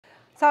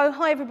So,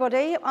 hi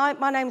everybody,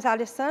 my name's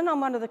Alison.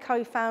 I'm one of the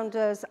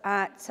co-founders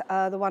at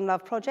the One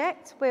Love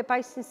Project. We're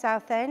based in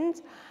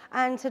Southend,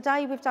 and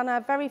today we've done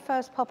our very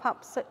first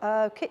pop-up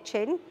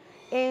kitchen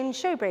in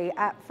Shoebury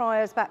at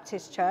Friars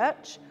Baptist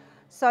Church.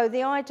 So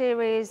the idea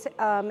is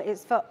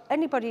it's for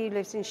anybody who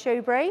lives in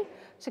Shoebury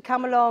to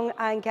come along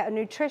and get a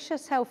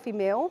nutritious, healthy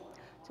meal.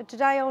 So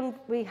today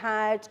we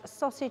had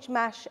sausage,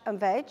 mash and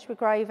veg with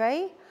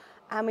gravy,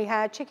 and we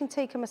had chicken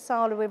tikka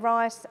masala with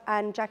rice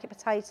and jacket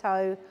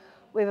potato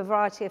with a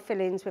variety of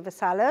fillings with a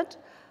salad.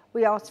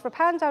 We asked for a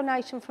 £1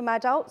 donation from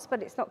adults,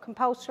 but it's not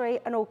compulsory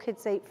and all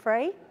kids eat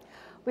free.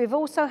 We've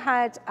also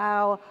had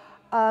our,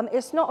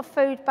 it's not a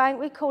food bank,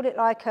 we call it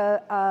like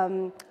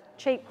a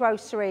cheap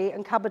grocery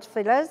and cupboard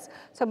fillers.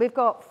 So we've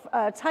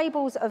got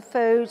tables of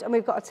food, and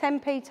we've got a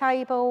 10p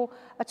table,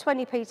 a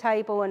 20p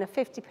table and a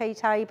 50p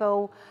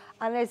table.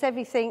 And there's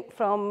everything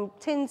from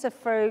tins of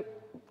fruit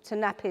to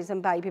nappies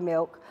and baby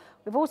milk.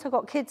 We've also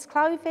got kids'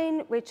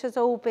 clothing, which has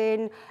all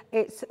been,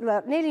 it's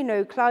nearly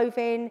new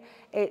clothing.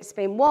 It's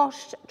been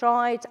washed,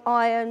 dried,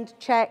 ironed,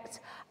 checked,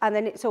 and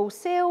then it's all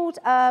sealed.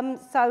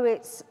 So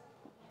it's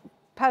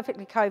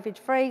perfectly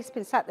COVID-free. It's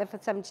been sat there for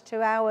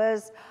 72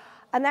 hours,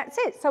 and that's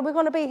it. So we're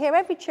going to be here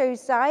every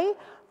Tuesday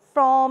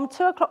from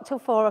 2 o'clock till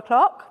 4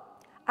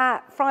 o'clock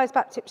at Friars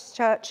Baptist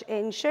Church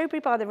in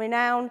Shoebury by the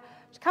Renown.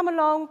 Just come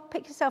along,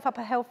 pick yourself up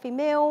a healthy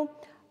meal,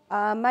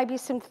 maybe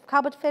some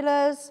cupboard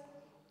fillers,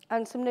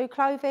 and some new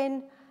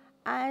clothing,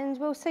 and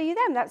we'll see you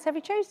then. That's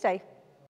every Tuesday.